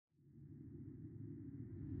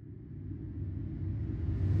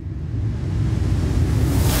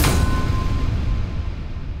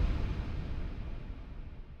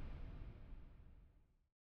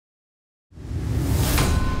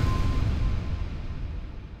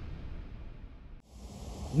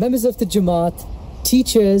members of the Jamaat,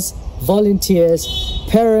 teachers, volunteers,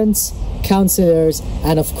 parents, counselors,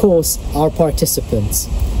 and of course our participants.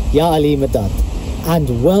 Ya Ali Madad,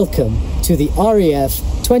 and welcome to the RAF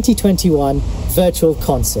 2021 virtual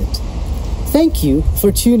concert. Thank you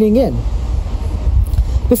for tuning in.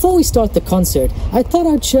 Before we start the concert, I thought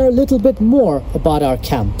I'd share a little bit more about our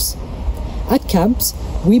camps. At camps,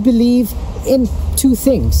 we believe in two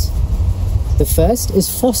things. The first is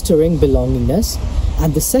fostering belongingness,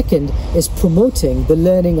 and the second is promoting the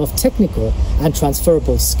learning of technical and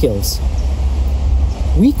transferable skills.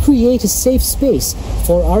 We create a safe space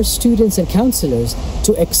for our students and counselors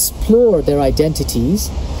to explore their identities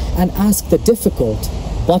and ask the difficult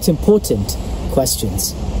but important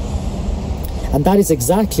questions. And that is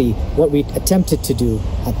exactly what we attempted to do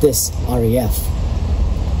at this RAF.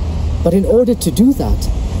 But in order to do that,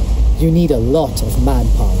 you need a lot of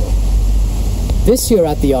manpower. This year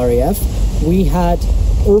at the RAF, we had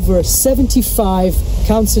over 75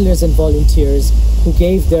 counselors and volunteers who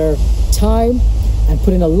gave their time and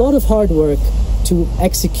put in a lot of hard work to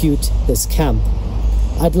execute this camp.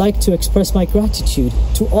 I'd like to express my gratitude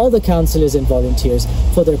to all the counselors and volunteers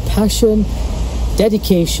for their passion,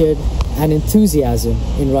 dedication, and enthusiasm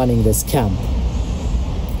in running this camp.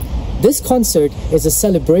 This concert is a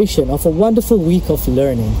celebration of a wonderful week of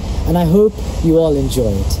learning, and I hope you all enjoy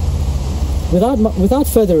it. Without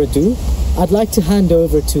further ado, I'd like to hand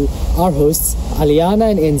over to our hosts,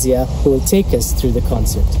 Aliana and Enzia, who will take us through the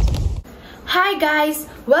concert. Hi guys,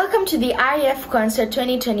 welcome to the RAF Concert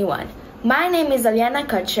 2021. My name is Aliana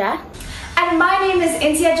Katra. And my name is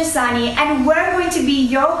Enzia Jasani, and we're going to be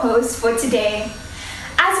your hosts for today.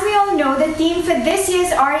 As we all know, the theme for this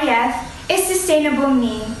year's RAF is Sustainable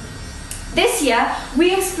Me. This year,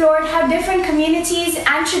 we explored how different communities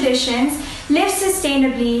and traditions live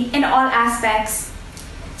sustainably in all aspects.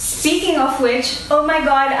 Speaking of which, oh my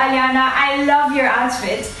god, Aliana, I love your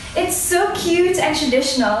outfit. It's so cute and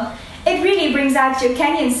traditional. It really brings out your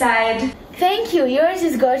Kenyan side. Thank you, yours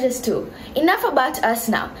is gorgeous too. Enough about us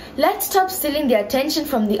now. Let's stop stealing the attention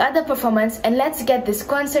from the other performance and let's get this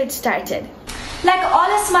concert started. Like all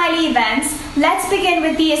Ismaili events, let's begin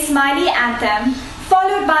with the Ismaili anthem,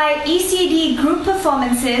 followed by ECD group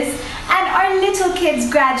performances and our little kids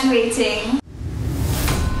graduating.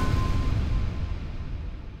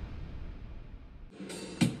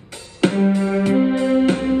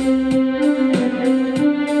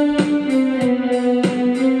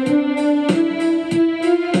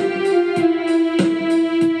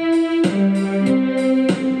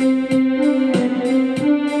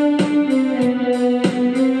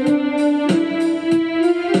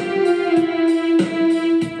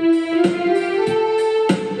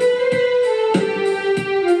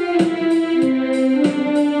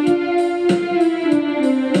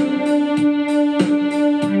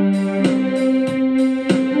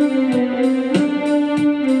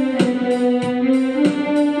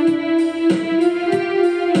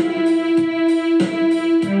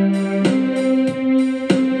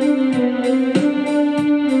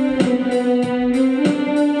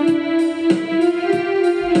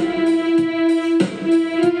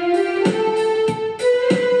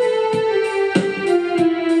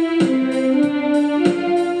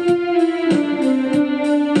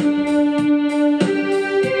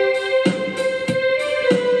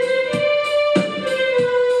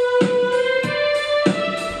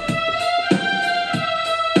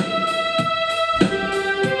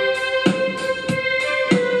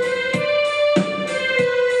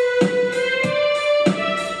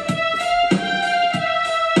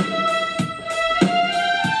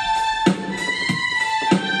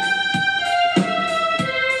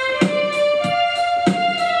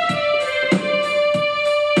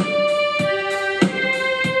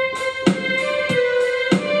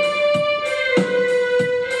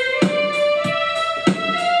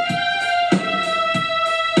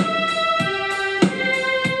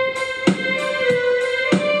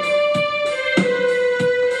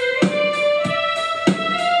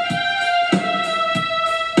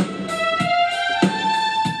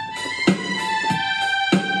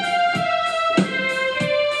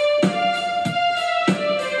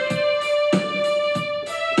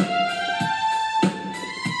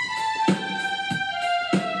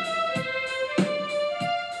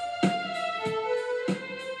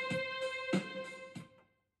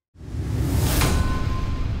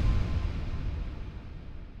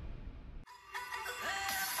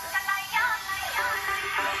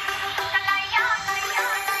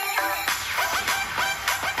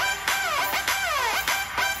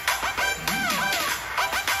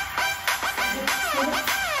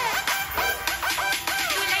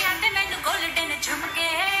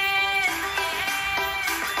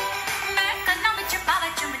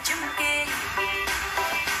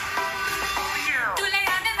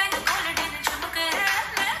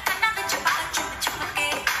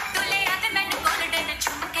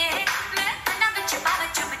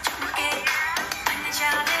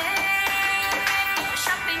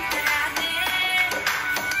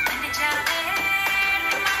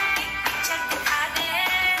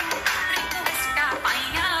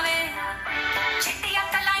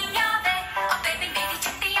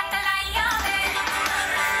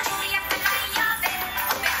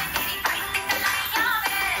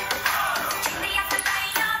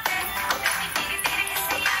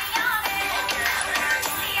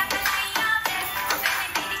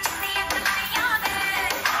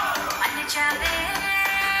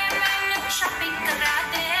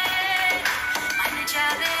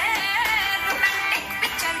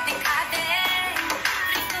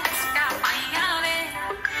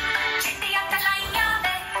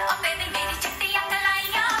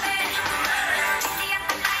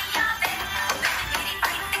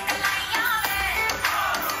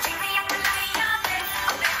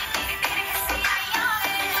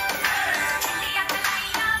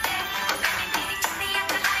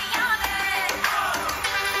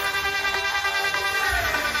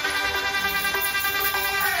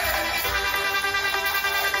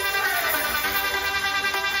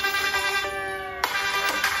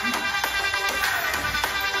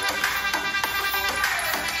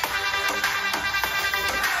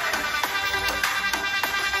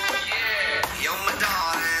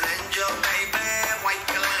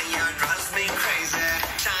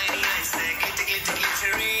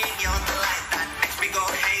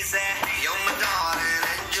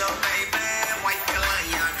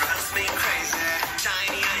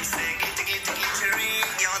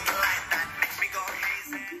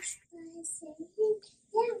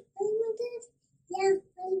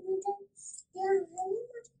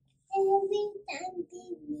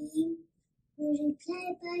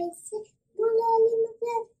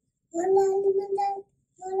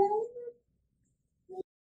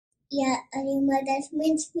 Yeah, Arima, that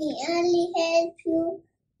means merely help you,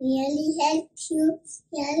 merely help you,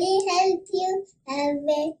 merely help you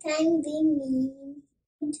every time we meet.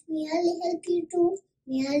 Merely help you too,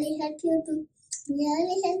 merely help you too,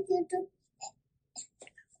 merely help you too.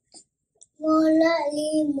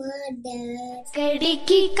 कड़ी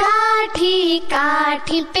की काठी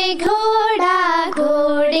काठी पे घोड़ा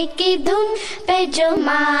घोड़े की धुन पे जो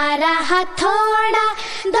मारा हथौड़ा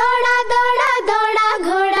दौड़ा दौड़ा दौड़ा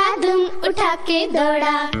घोड़ा धुम उठा के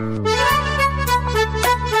दौड़ा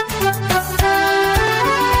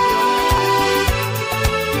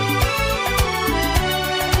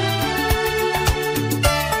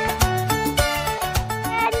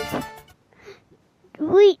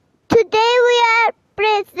Today we are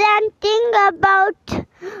presenting about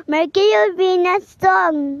Mercury Venus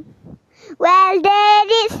song. Well, there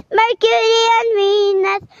is Mercury and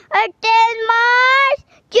Venus, Earth and Mars,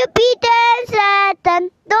 Jupiter and Saturn.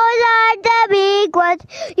 Those are the big ones.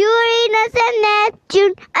 Uranus and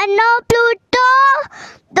Neptune, and now Pluto.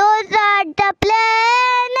 Those are the planets.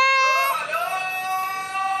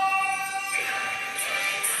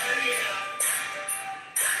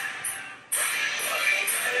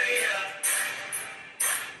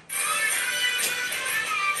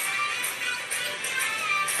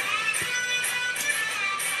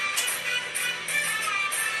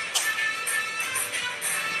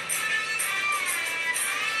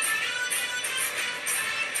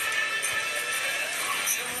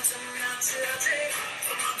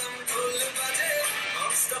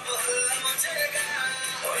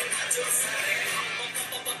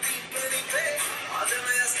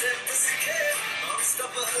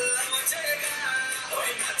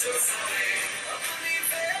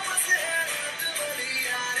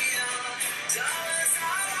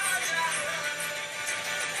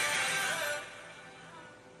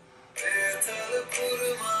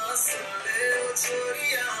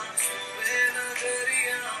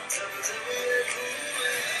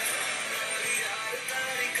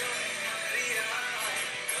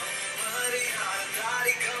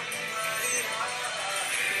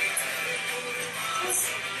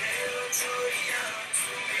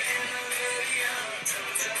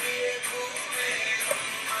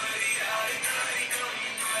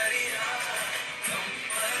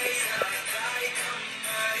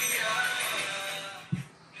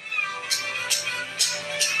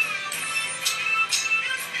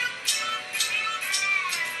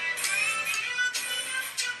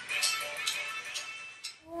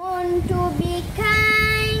 To be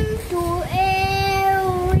kind to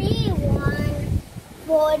everyone,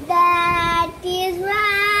 for that is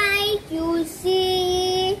right, you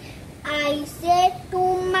see. I said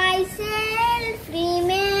to myself,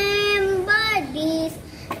 remember this,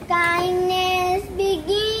 kindness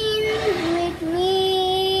begins with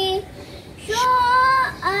me. Show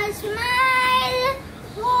a smile,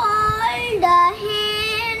 hold a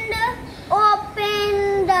hand, open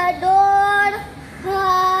the door,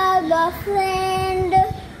 hug a friend,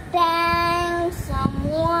 thank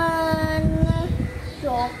someone,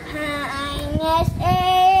 show hands.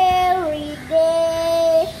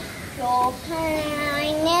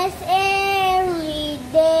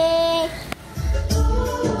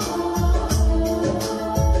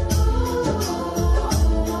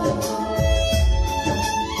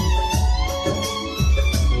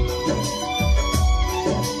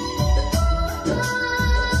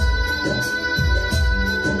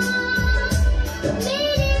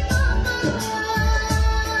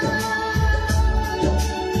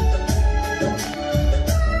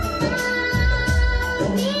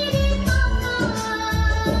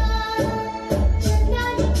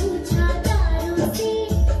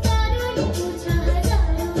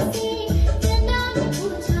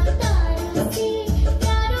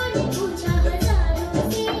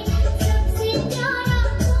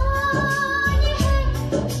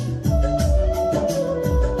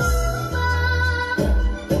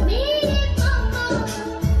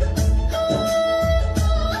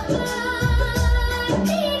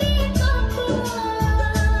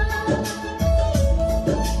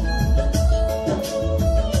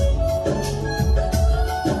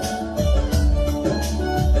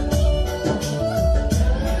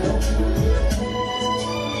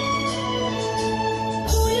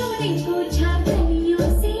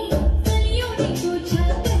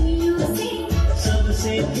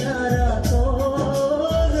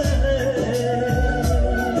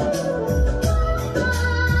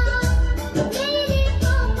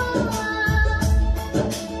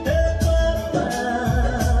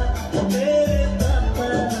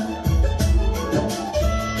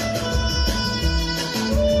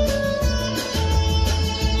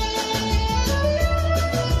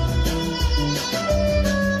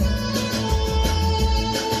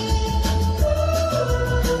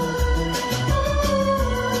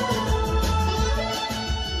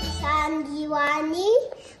 Shivani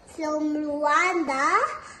from Rwanda.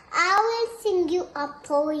 I will sing you a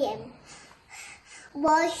poem.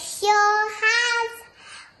 Wash your hands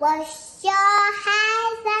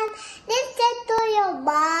and listen to your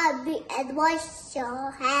baby and wash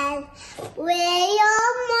your hands. Wear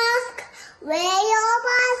your mask, listen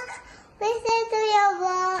to your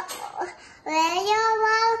wear your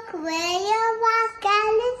mask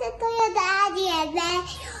and listen to your daddy and wear your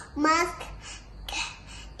mask.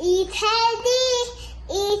 Eat healthy,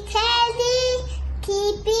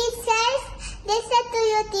 keep it safe, listen to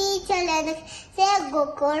your teacher and say go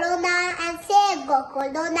corona and say go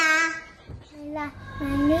corona.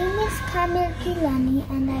 My name is Kamil Gilani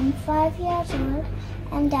and I'm 5 years old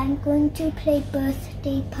and I'm going to play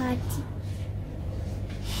birthday party.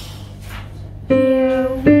 Here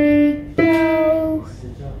we go.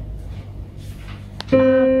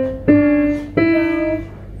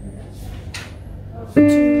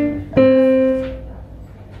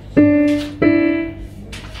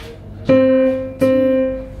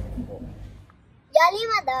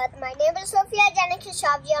 My name is Sophia Janaki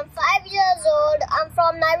Shavji. I'm 5 years old. I'm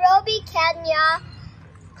from Nairobi, Kenya.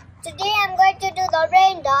 Today I'm going to do the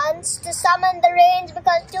rain dance to summon the rains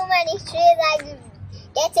because too many trees are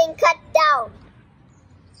getting cut down.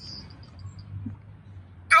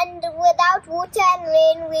 And without water and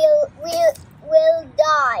rain, we'll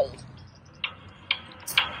die.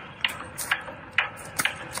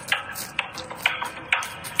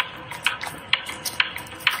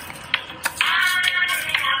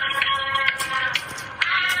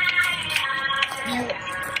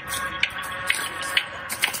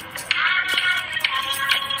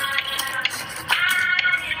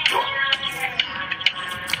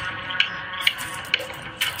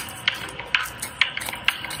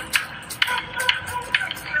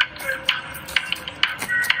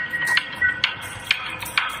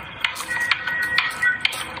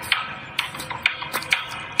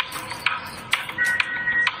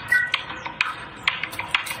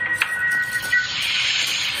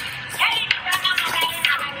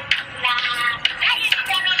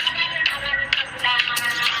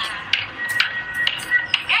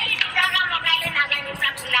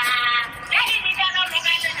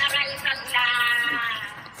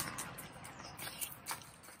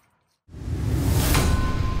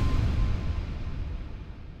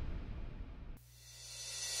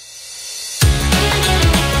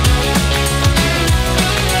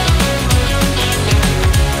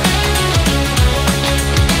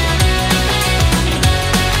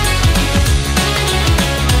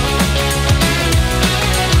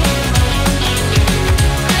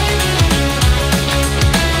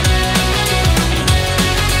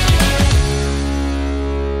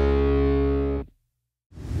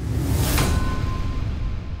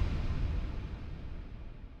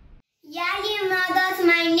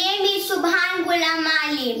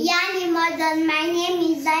 My name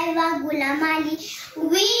is Zaiva Gulamali.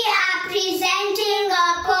 We are presenting a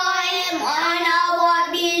poem on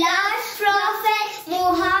our beloved Prophet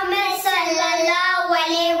Muhammad Sallallahu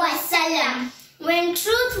Alaihi Wasallam. When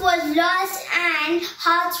truth was lost and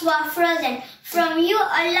hearts were frozen, from you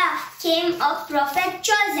Allah came a prophet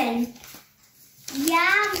chosen. Ya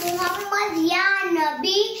Muhammad, Ya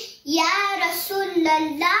Nabi, Ya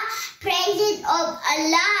Rasulullah, praises of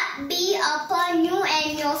Allah be upon you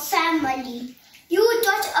and your family. You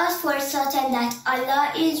taught us for certain that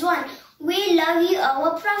Allah is one. We love you,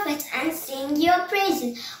 our Prophet, and sing your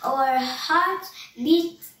praises. Our hearts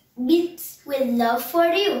beats with love for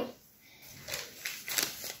you.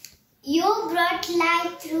 You brought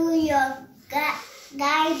light through your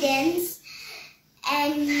guidance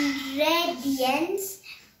and radiance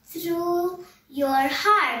through your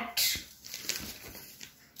heart.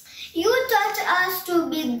 You taught us to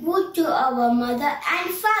be good to our mother and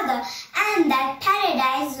father, and that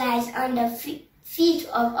paradise lies under feet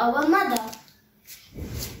of our mother.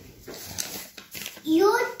 You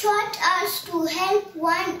taught us to help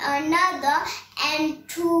one another and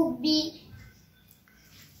to be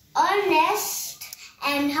honest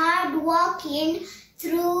and hardworking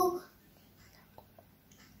through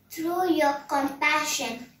your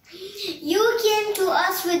compassion. You came to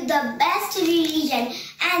us with the best religion,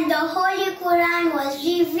 and the Holy Quran was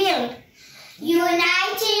revealed,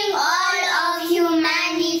 uniting all of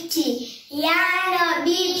humanity. Ya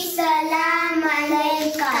Nabi, Salam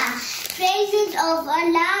Alayka. Praises of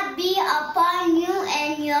Allah be upon you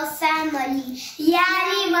and your family.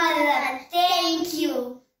 Yari Mother, thank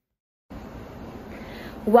you.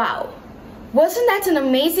 Wow! Wasn't that an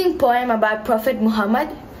amazing poem about Prophet Muhammad?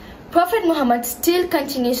 Prophet Muhammad still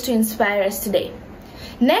continues to inspire us today.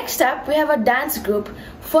 Next up, we have a dance group,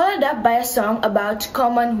 followed up by a song about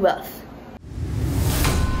Commonwealth.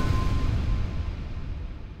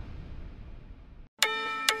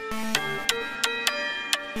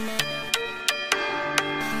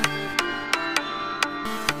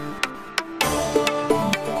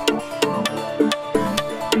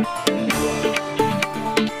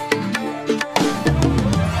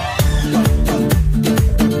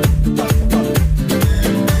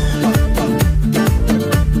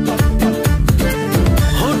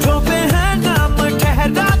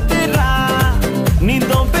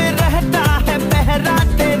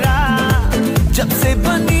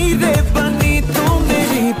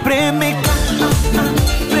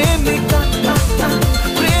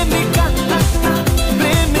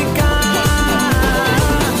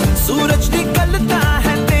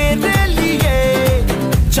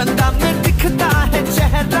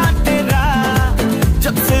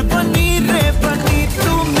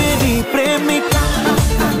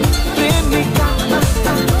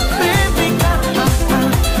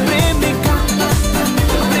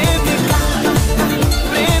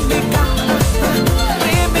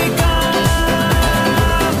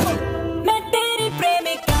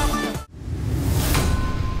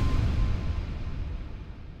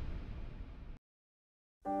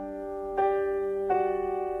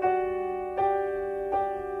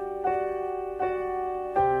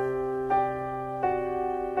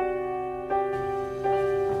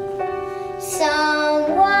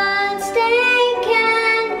 Some words they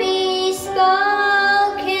can't be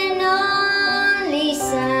spoken, only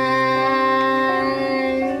sung.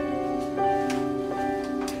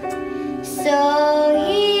 So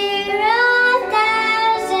hear a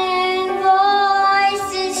thousand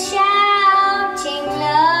voices shouting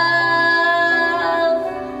love.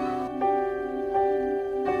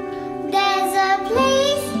 There's a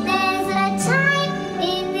place, there's a time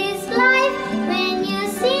in this life when you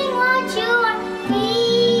sing what you are feeling.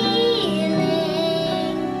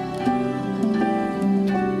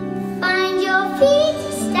 Find your feet,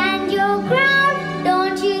 stand your ground.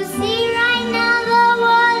 Don't you see right now the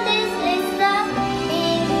world is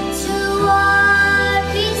listening to what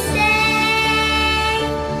we say?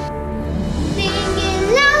 Sing it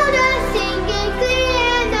louder, sing it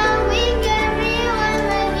clear, knowing everyone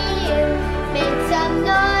will hear. Make some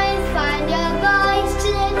noise, find your voice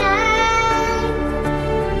tonight.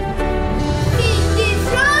 Sing it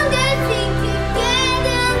stronger, sing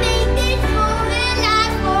together, make this moment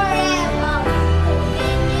last forever.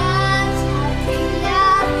 Open up, shouting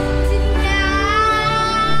loud tonight.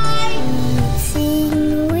 Sing,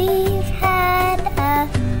 we've had a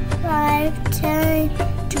lifetime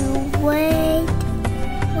to wait,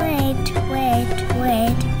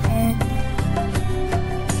 and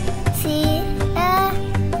see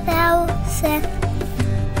 1,000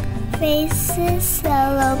 faces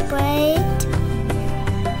celebrate.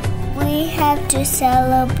 We have to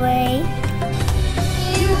celebrate.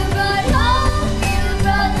 You brought hope, you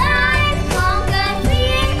brought life, conquered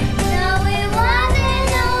fear. Now we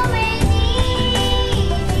wasn't always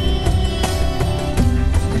easy.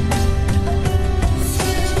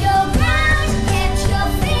 Stood your ground, kept your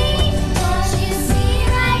faith. Don't you see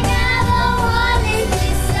right now the world is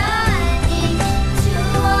listening to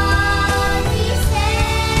what we say?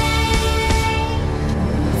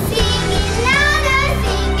 Sing it louder,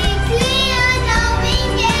 sing it clear,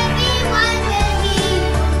 knowing everyone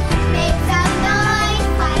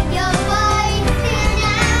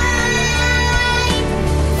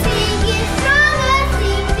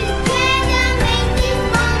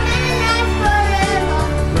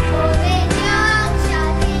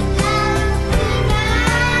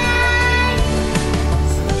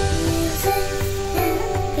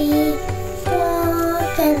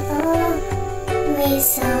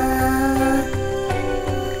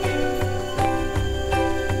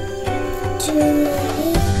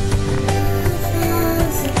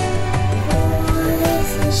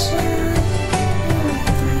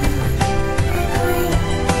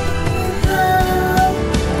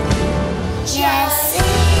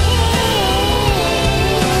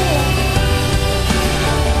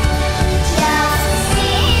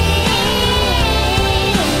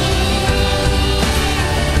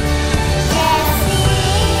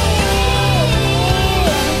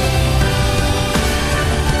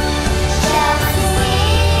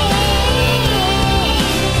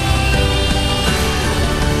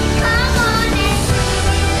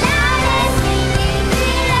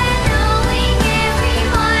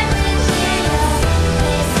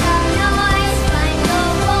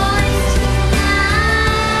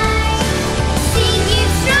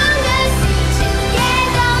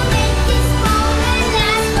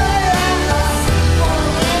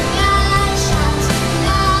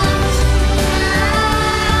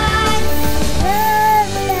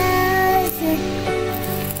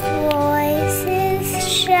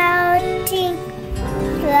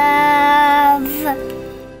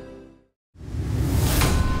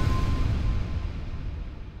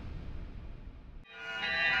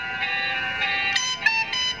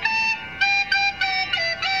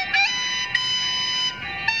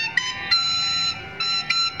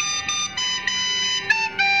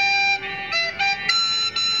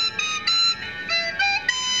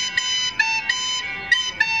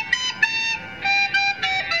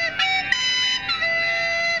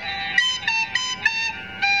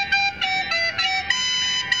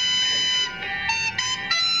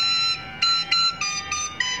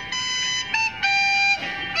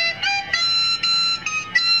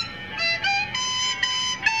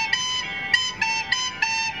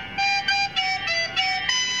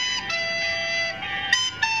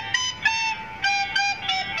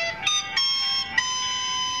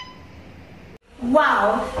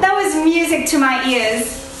Wow, that was music to my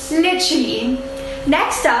ears, literally.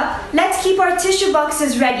 Next up, let's keep our tissue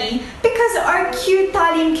boxes ready because our cute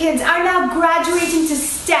Talim kids are now graduating to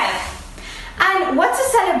STEP. And what's a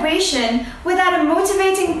celebration without a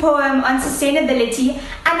motivating poem on sustainability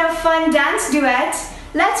and a fun dance duet?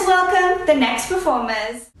 Let's welcome the next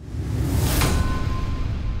performers.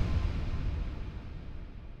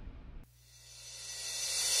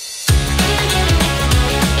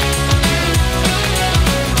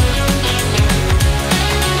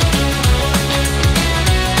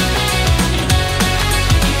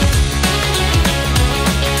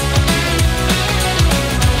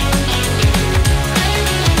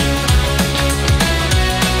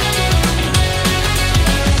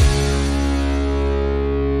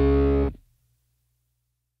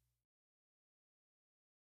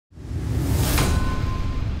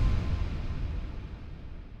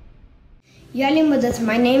 Yali Mudat,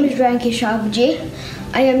 my name is Ranki Shabji.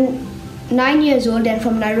 I am 9 years old and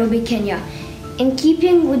from Nairobi, Kenya. In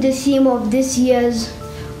keeping with the theme of this year's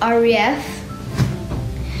REF,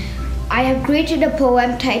 I have created a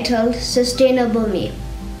poem titled Sustainable Me.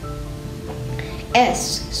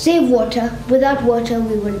 S. Save water. Without water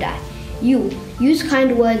we will die. U. Use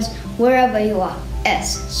kind words wherever you are.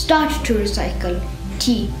 S. Start to recycle.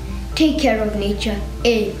 T. Take care of nature.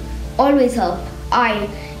 A. Always help. I.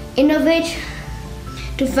 Innovate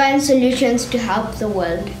to find solutions to help the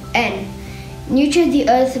world. N. Nurture the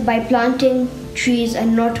earth by planting trees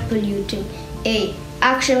and not polluting. A.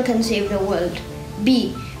 Action can save the world.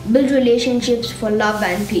 B. Build relationships for love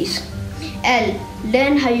and peace. L.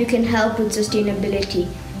 Learn how you can help with sustainability.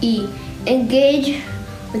 E. Engage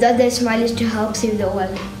with other smileys to help save the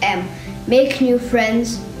world. M. Make new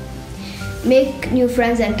friends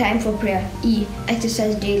and time for prayer. E.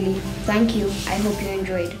 Exercise daily. Thank you. I hope you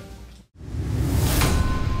enjoyed.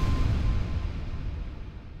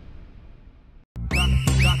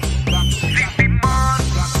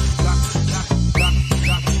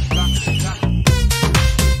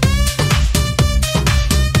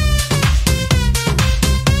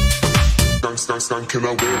 Can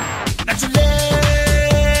I win?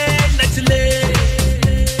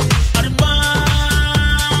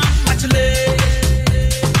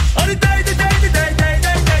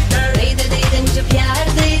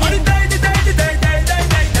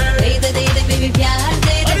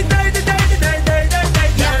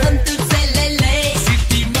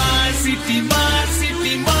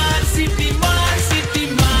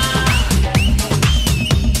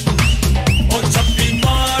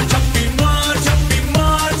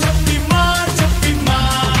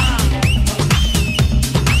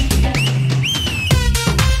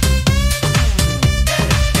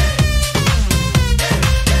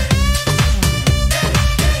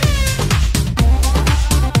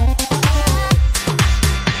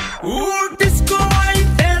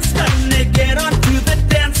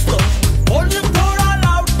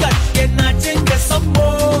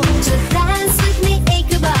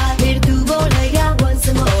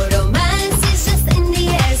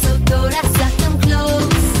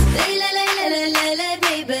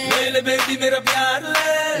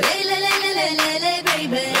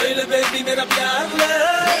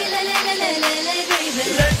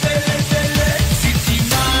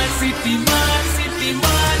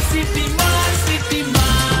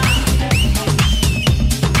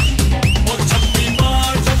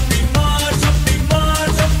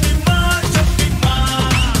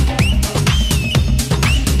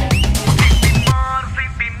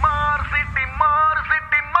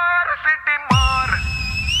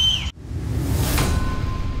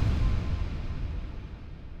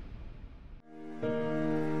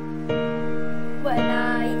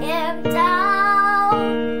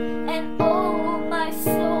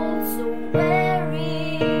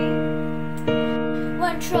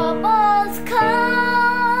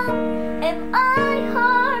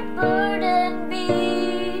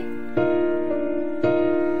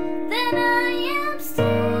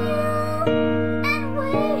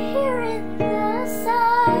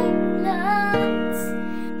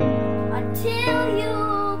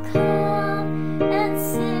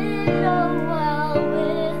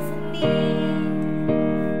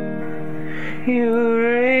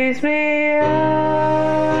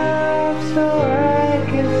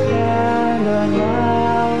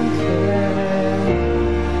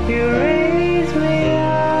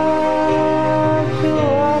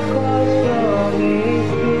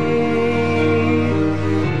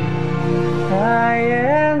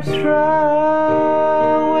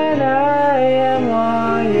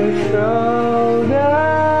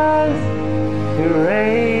 You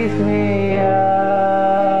raise me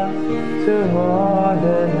up to more.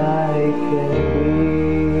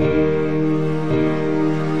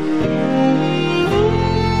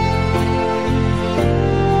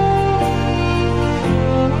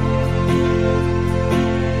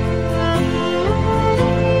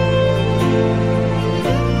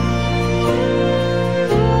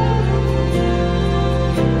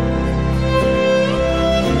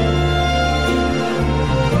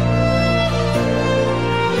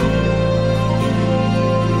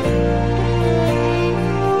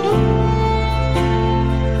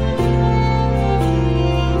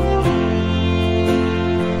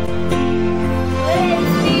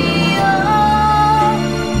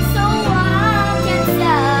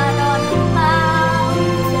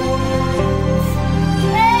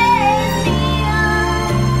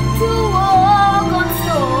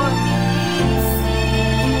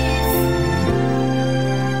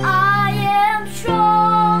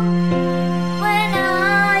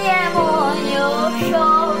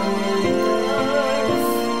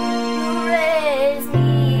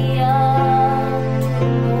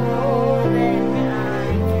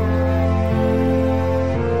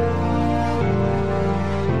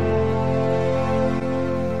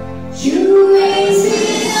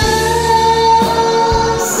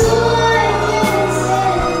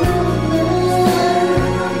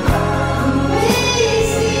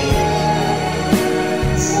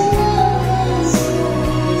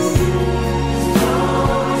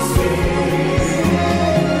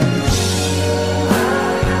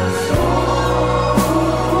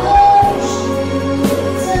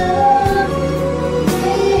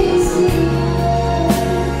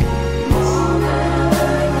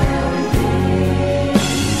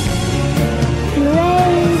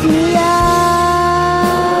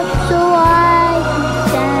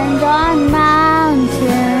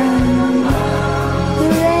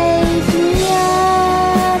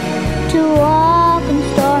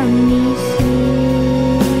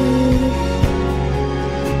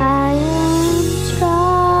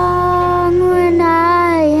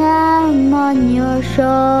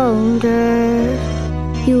 older,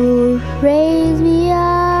 you raise me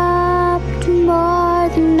up to more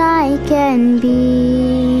than I can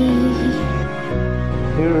be.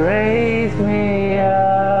 You raise me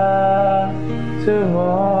up to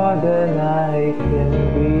more than I can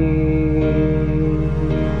be.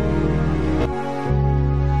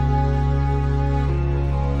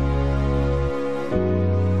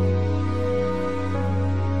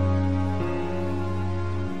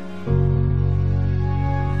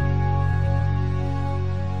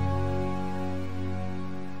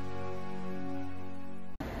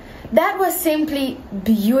 That was simply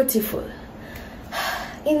beautiful.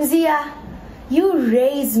 Inzia, you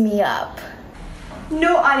raise me up.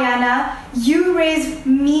 No, Ariana, you raise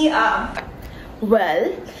me up.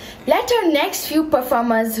 Well, let our next few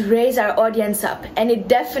performers raise our audience up, and it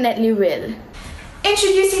definitely will.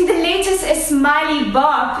 Introducing the latest Ismaili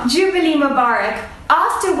Bop, Jubilee Mubarak,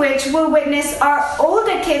 after which we'll witness our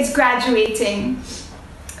older kids graduating.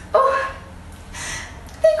 Oh,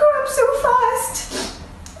 they grow up so fast.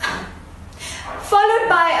 Followed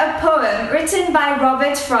by a poem written by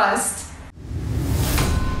Robert Frost.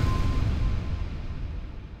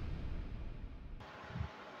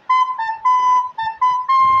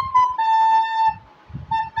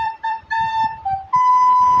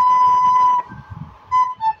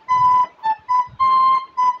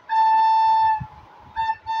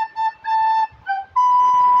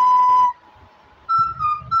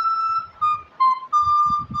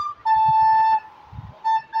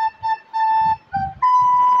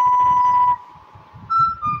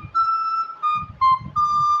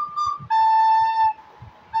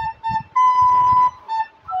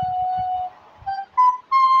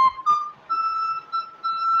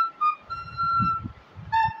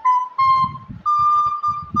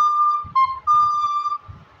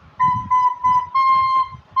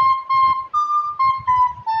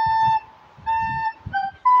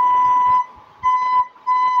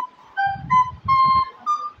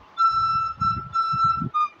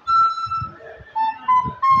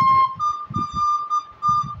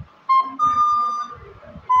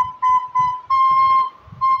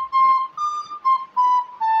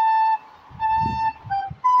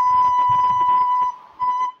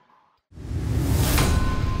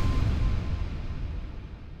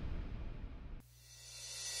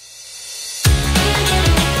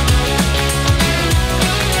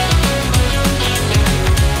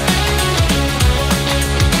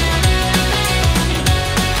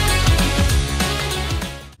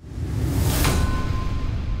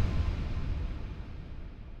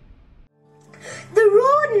 The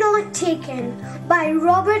Road Not Taken by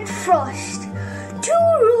Robert Frost. Two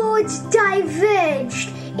roads diverged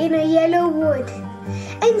in a yellow wood,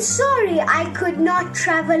 and sorry I could not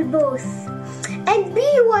travel both. And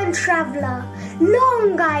be one traveller,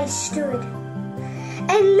 long I stood,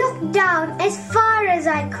 and looked down as far as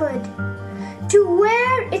I could, to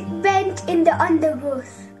where it bent in the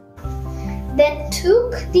undergrowth. Then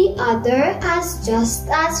took the other as just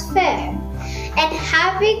as fair, and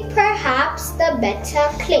having perhaps the better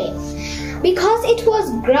claim, because it was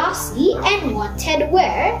grassy and wanted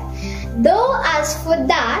wear, though as for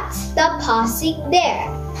that the passing there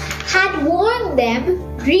had worn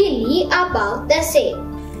them really about the same.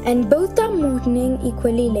 And both are morning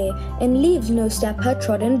equally lay, and leaves no step had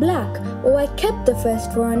trodden black. Oh, I kept the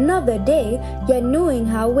first for another day, yet knowing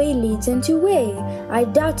how way leads into way, I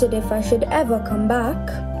doubted if I should ever come back.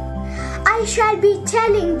 I shall be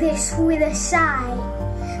telling this with a sigh.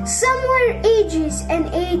 Somewhere ages and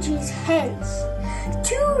ages hence,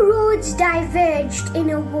 two roads diverged in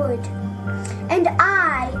a wood, and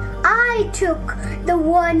I took the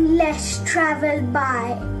one less traveled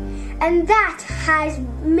by, and that has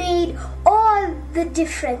made all the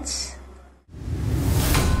difference.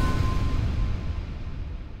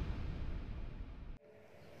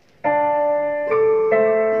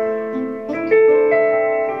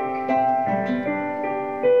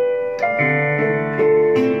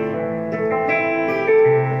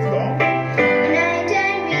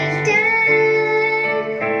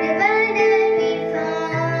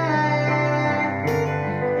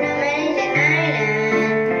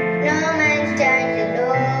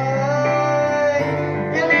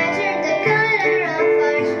 No matter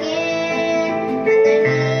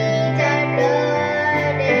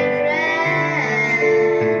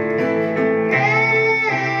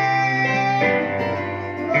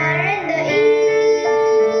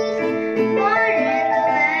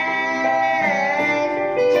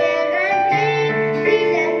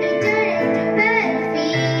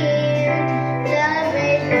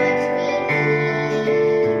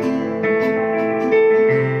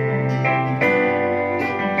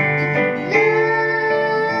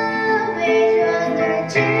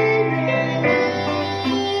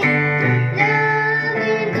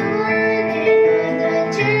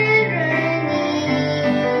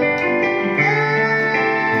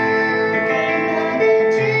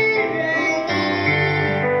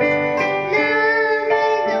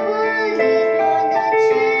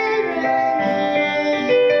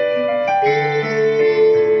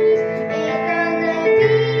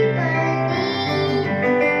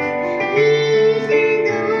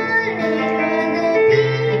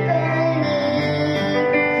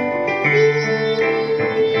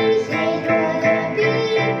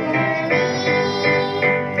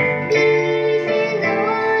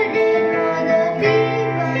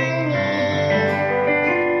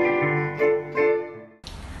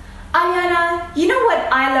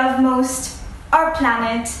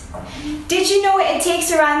planet. Did you know it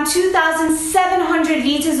takes around 2,700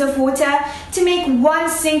 liters of water to make one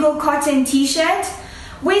single cotton t-shirt?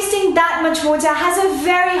 Wasting that much water has a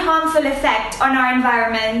very harmful effect on our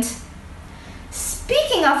environment.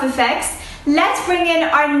 Speaking of effects, let's bring in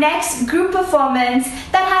our next group performance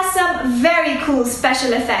that has some very cool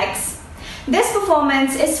special effects. This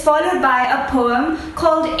performance is followed by a poem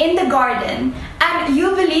called In the Garden, and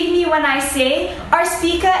you'll believe me when I say our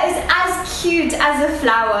speaker is as cute as a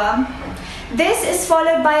flower. This is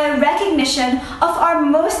followed by a recognition of our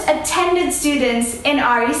most attended students in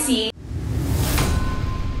REC.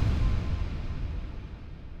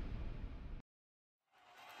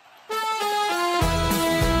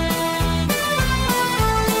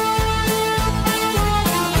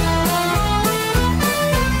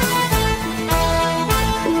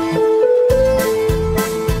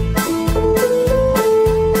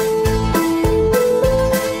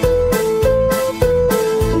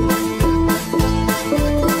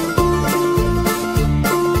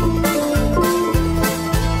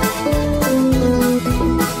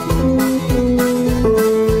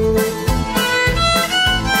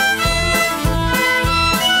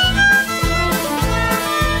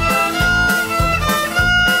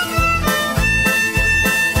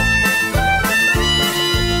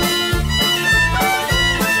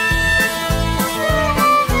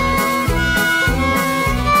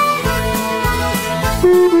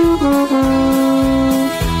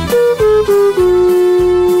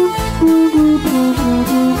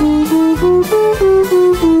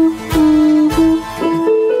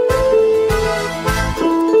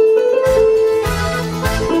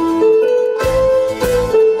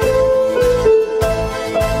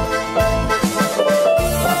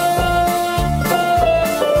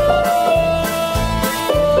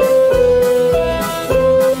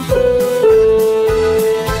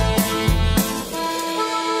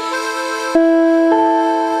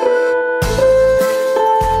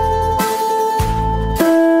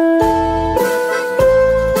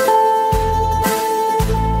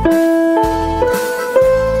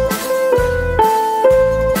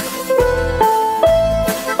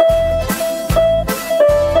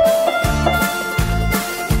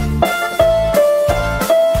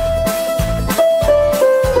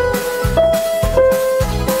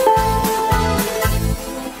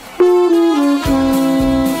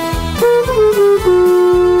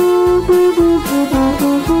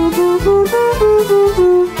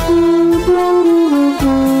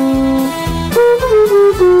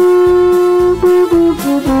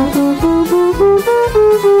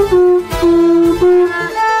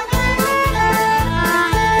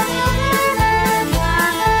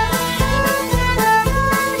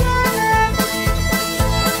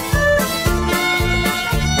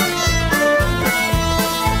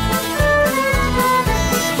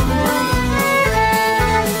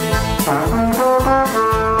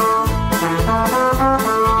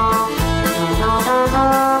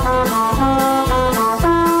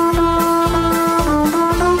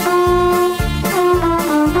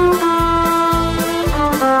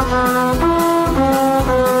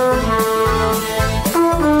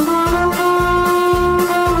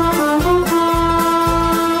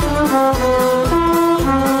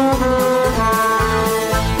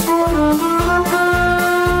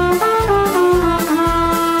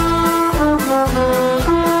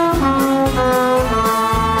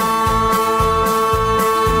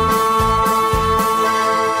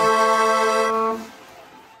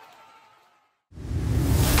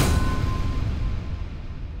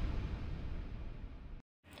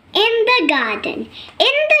 garden.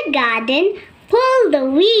 In the garden, pull the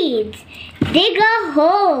weeds, dig a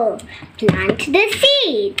hole, plant the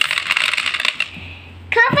seeds.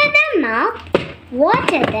 Cover them up,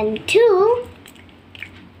 water them too.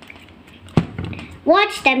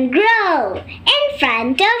 Watch them grow in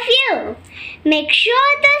front of you. Make sure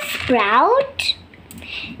the sprout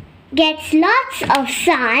gets lots of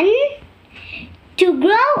sun. To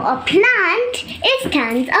grow a plant is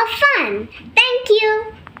tons of fun. Thank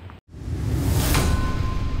you.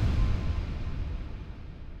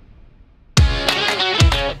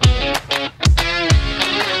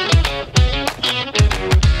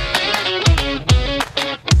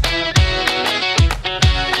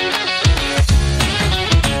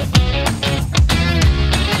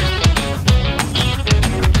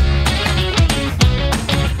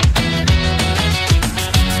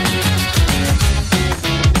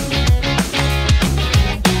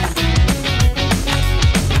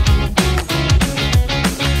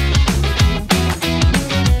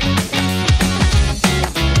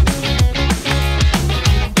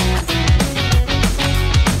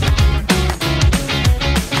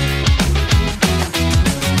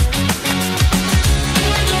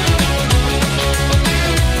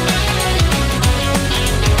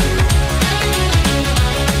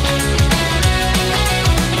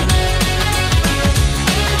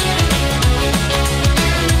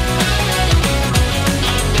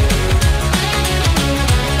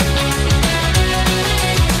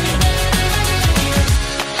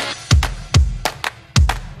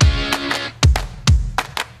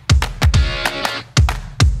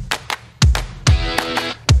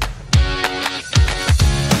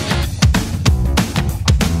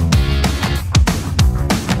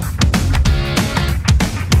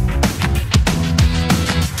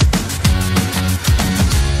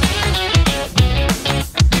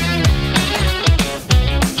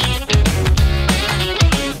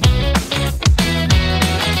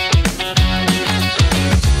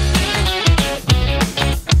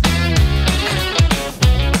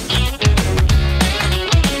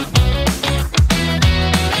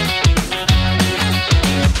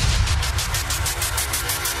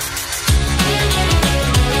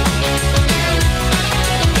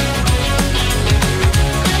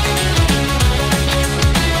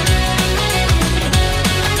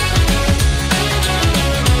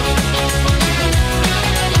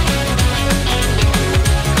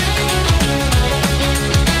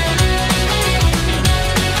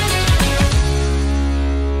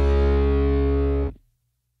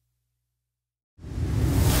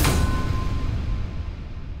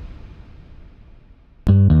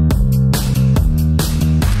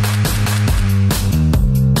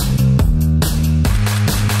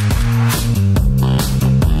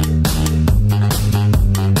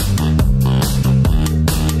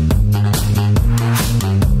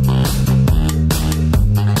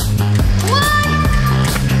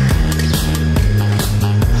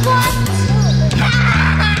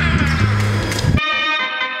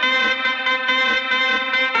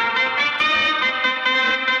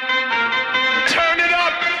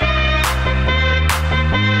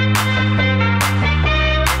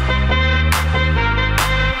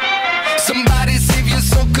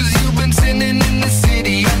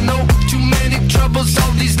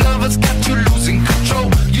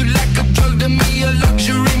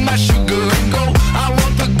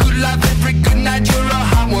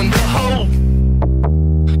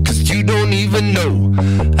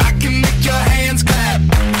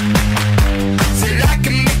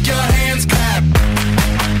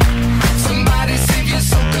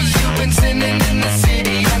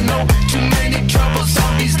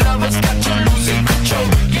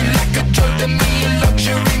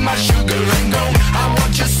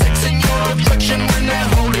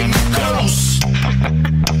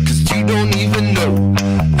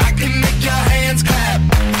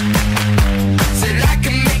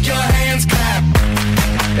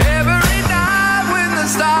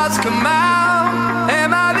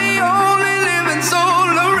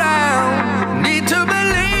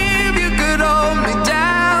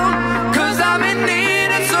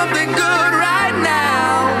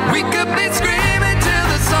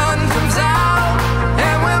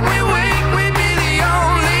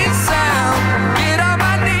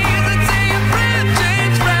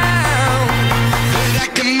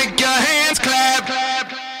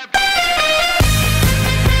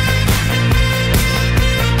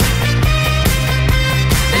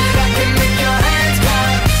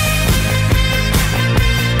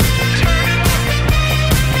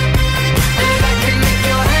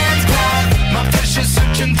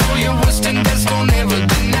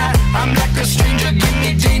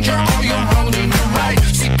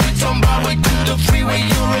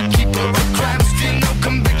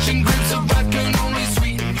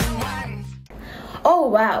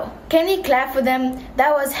 Wow, can you clap for them?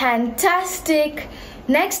 That was fantastic.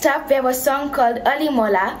 Next up, we have a song called Ali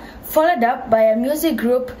Mola, followed up by a music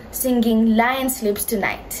group singing Lion Sleeps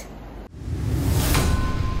Tonight.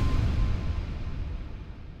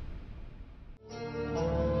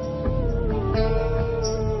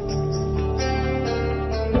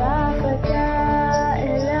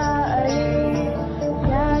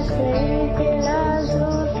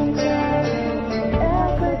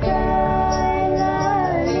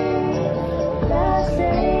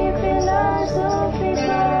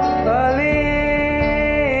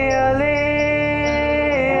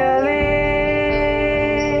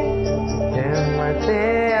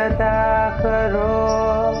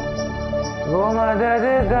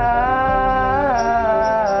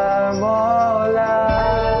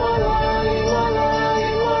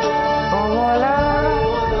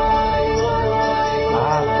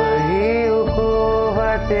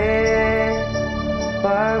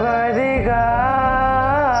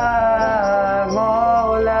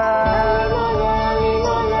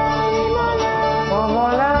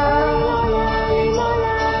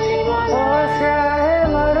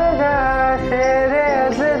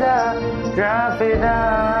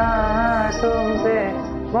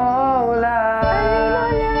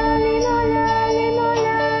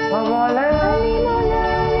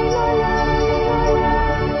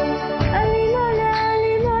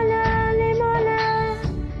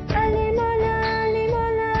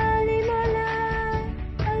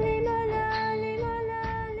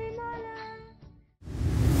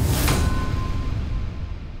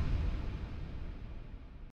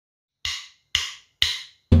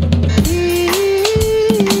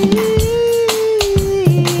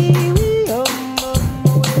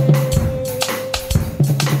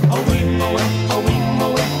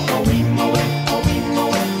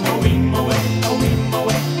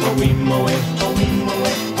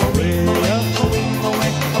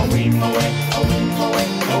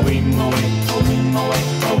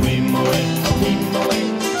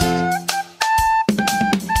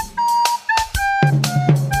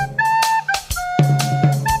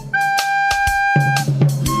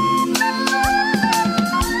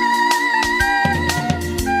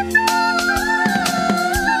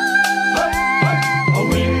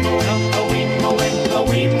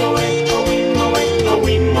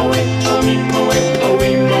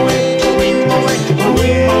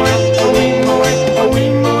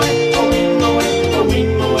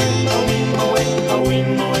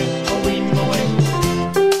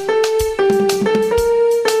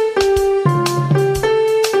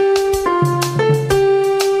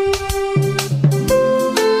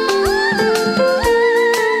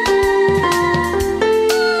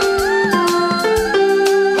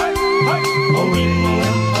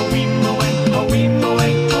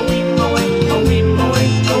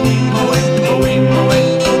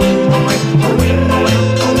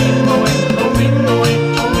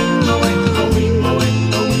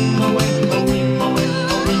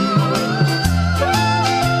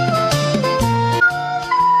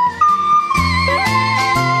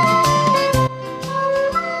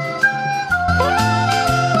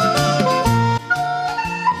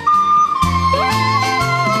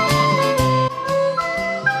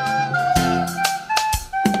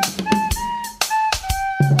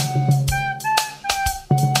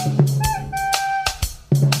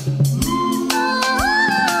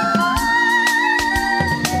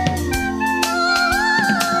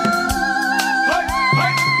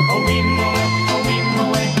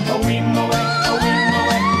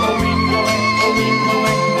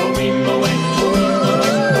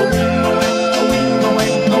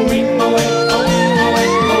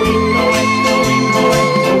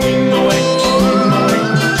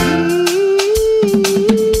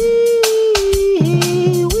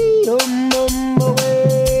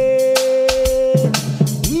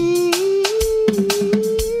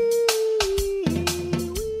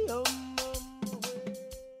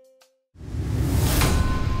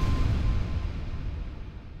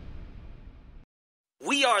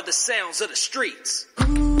 We are the sounds of the streets.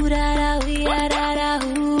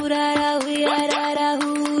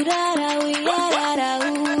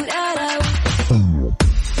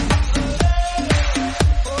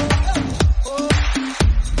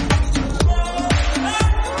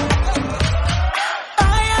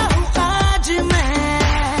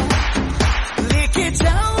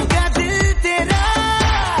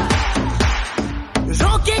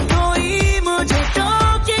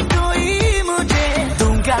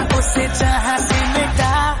 से चाह से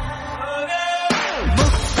मिटा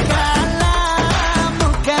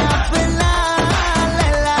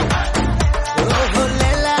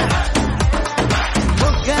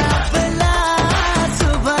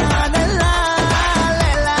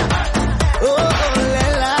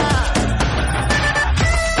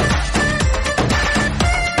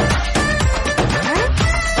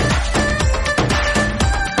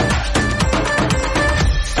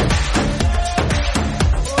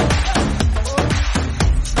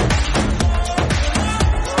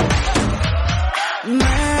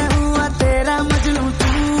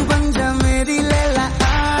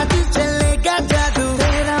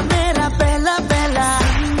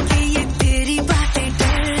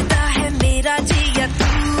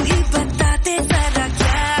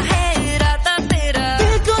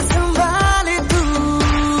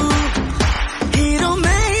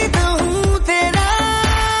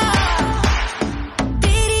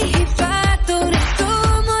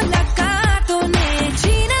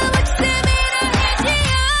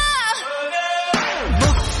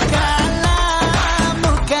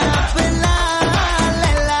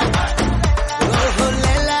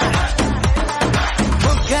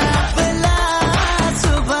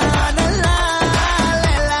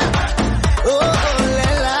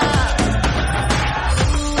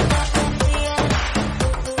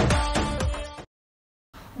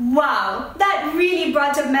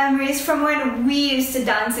memories from when we used to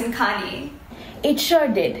dance in Kani. It sure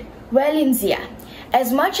did. Well, Inzia,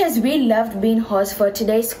 as much as we loved being host for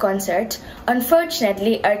today's concert,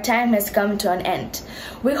 unfortunately our time has come to an end.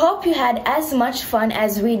 We hope you had as much fun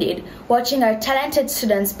as we did watching our talented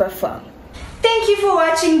students perform. Thank you for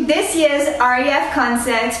watching this year's REF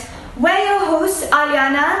concert. We're your hosts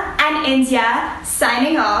Aliana and India,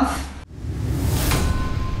 signing off.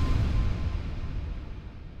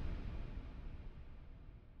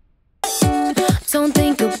 Don't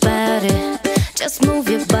think about it, just move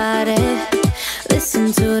your body.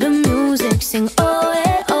 Listen to the music, sing oh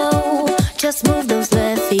yeah oh. Just move those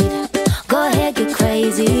left feet, go ahead get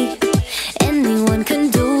crazy. Anyone can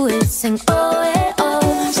do it, sing oh yeah oh.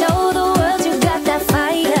 Show the world you got that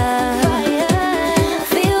fire.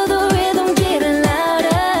 Feel the rhythm getting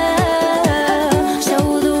louder.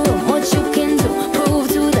 Show the room what you can do, prove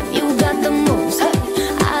to them you got the moves.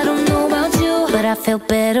 I don't know about you, but I feel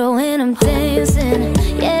better when I'm dancing,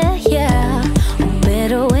 yeah.